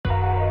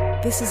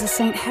This is a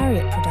St.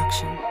 Harriet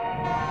production.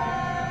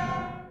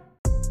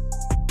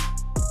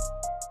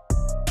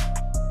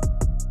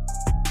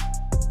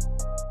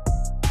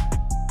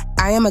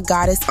 I am a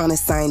goddess on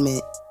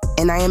assignment,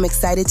 and I am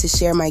excited to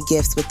share my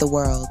gifts with the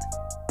world.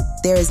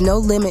 There is no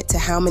limit to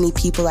how many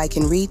people I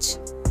can reach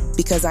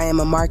because I am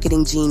a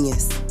marketing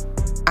genius.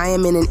 I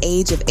am in an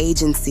age of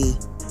agency,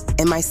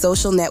 and my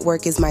social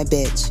network is my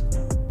bitch.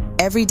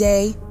 Every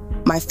day,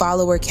 my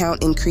follower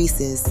count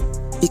increases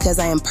because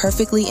I am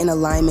perfectly in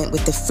alignment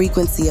with the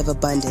frequency of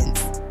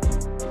abundance.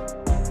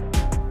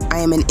 I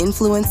am an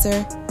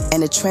influencer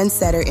and a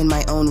trendsetter in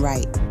my own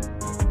right.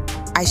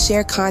 I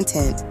share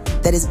content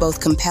that is both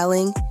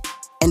compelling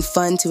and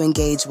fun to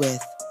engage with.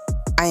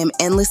 I am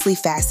endlessly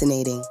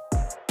fascinating.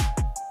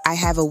 I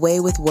have a way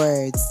with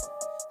words.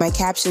 My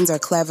captions are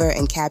clever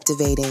and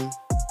captivating.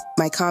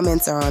 My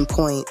comments are on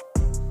point.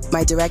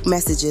 My direct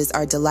messages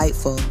are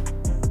delightful.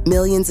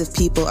 Millions of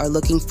people are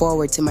looking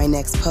forward to my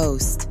next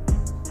post.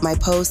 My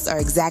posts are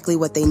exactly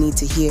what they need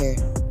to hear,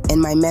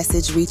 and my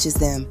message reaches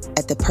them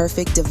at the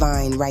perfect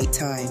divine right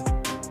time.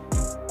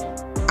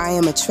 I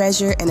am a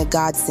treasure and a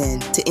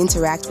godsend to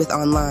interact with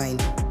online.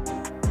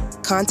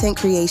 Content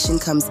creation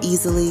comes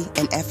easily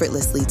and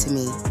effortlessly to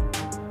me.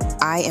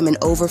 I am an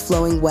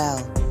overflowing well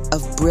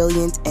of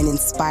brilliant and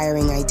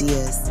inspiring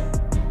ideas.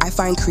 I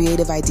find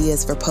creative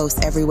ideas for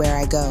posts everywhere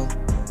I go.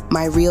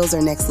 My reels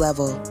are next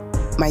level.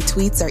 My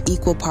tweets are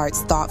equal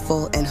parts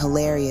thoughtful and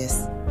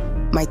hilarious.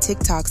 My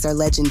TikToks are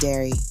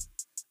legendary.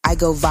 I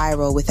go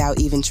viral without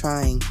even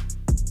trying.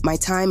 My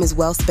time is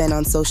well spent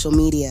on social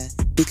media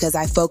because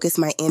I focus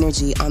my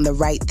energy on the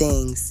right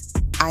things.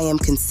 I am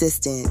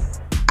consistent.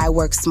 I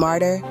work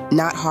smarter,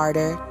 not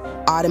harder,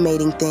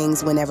 automating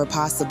things whenever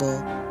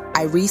possible.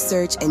 I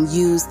research and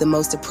use the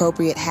most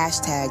appropriate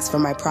hashtags for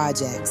my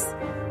projects.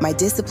 My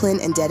discipline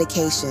and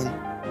dedication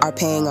are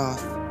paying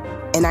off,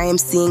 and I am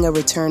seeing a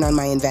return on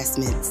my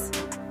investments.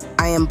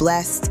 I am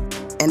blessed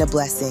and a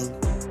blessing.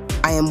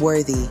 I am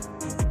worthy.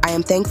 I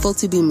am thankful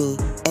to be me,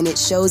 and it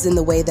shows in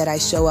the way that I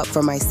show up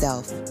for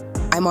myself.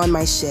 I'm on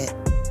my shit.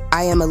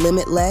 I am a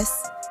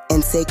limitless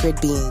and sacred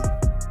being.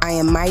 I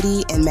am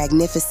mighty and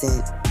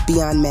magnificent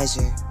beyond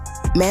measure.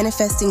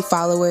 Manifesting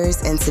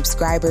followers and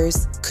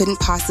subscribers couldn't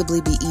possibly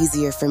be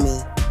easier for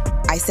me.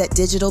 I set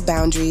digital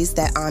boundaries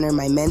that honor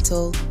my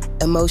mental,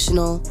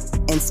 emotional,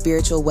 and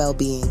spiritual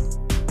well-being.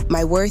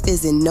 My worth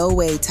is in no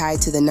way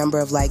tied to the number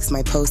of likes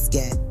my posts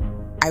get.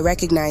 I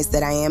recognize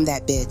that I am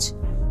that bitch,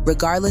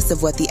 regardless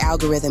of what the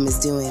algorithm is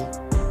doing.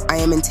 I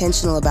am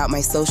intentional about my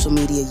social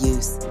media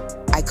use.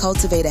 I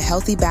cultivate a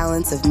healthy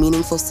balance of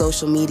meaningful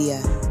social media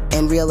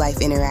and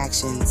real-life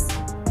interactions.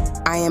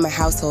 I am a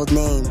household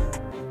name.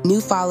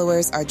 New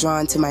followers are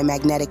drawn to my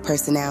magnetic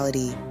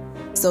personality.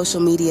 Social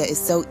media is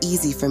so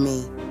easy for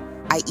me.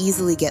 I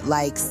easily get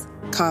likes,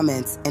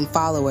 comments, and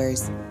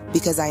followers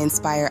because I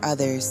inspire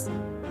others.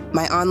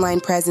 My online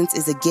presence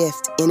is a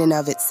gift in and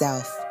of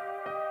itself.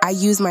 I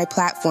use my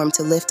platform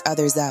to lift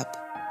others up.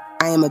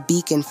 I am a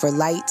beacon for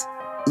light,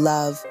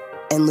 love,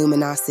 and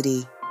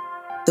luminosity.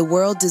 The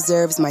world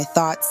deserves my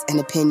thoughts and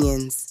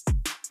opinions.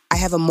 I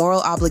have a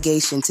moral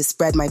obligation to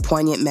spread my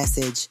poignant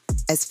message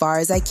as far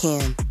as I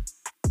can,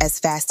 as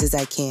fast as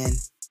I can.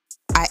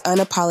 I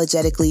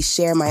unapologetically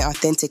share my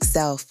authentic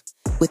self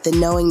with the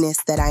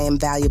knowingness that I am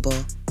valuable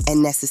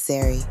and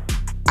necessary.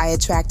 I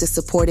attract a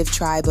supportive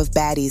tribe of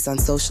baddies on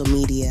social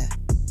media.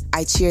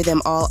 I cheer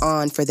them all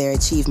on for their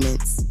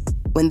achievements.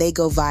 When they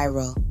go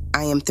viral,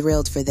 I am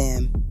thrilled for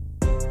them.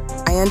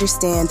 I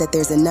understand that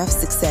there's enough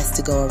success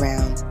to go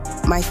around.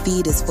 My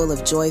feed is full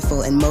of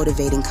joyful and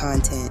motivating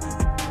content.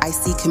 I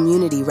see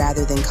community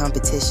rather than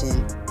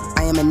competition.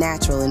 I am a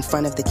natural in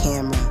front of the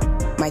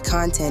camera. My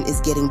content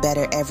is getting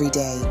better every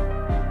day.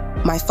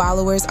 My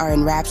followers are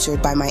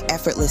enraptured by my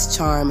effortless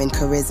charm and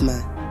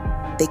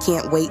charisma. They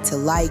can't wait to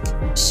like,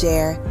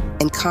 share,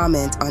 and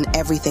comment on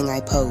everything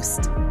I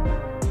post.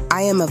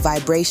 I am a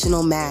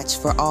vibrational match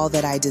for all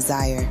that I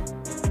desire.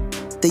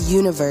 The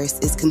universe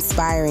is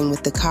conspiring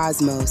with the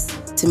cosmos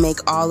to make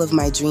all of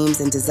my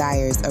dreams and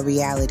desires a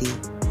reality.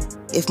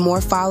 If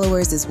more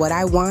followers is what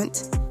I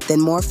want, then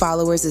more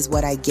followers is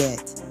what I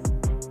get.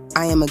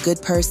 I am a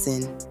good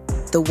person.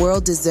 The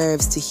world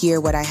deserves to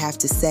hear what I have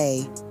to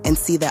say and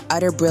see the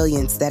utter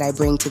brilliance that I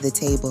bring to the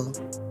table.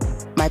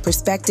 My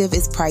perspective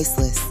is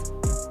priceless.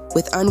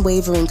 With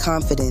unwavering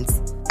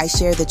confidence, I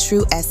share the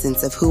true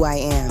essence of who I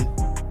am.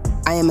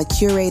 I am a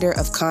curator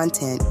of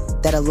content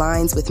that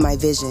aligns with my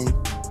vision.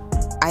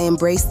 I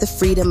embrace the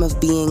freedom of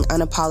being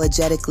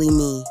unapologetically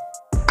me.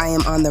 I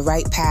am on the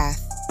right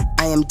path.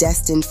 I am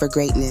destined for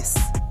greatness.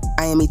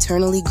 I am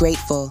eternally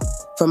grateful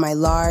for my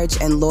large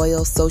and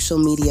loyal social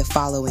media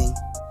following.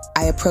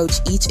 I approach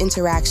each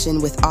interaction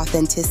with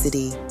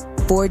authenticity,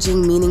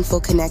 forging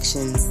meaningful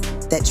connections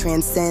that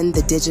transcend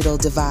the digital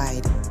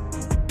divide.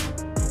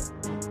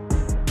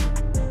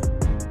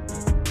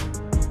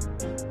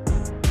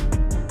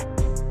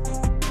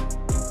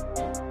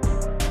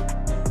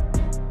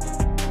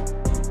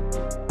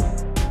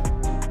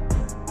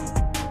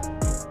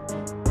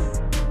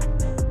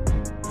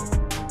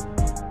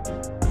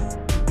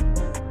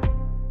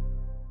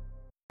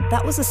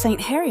 That was a St.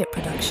 Harriet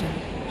production.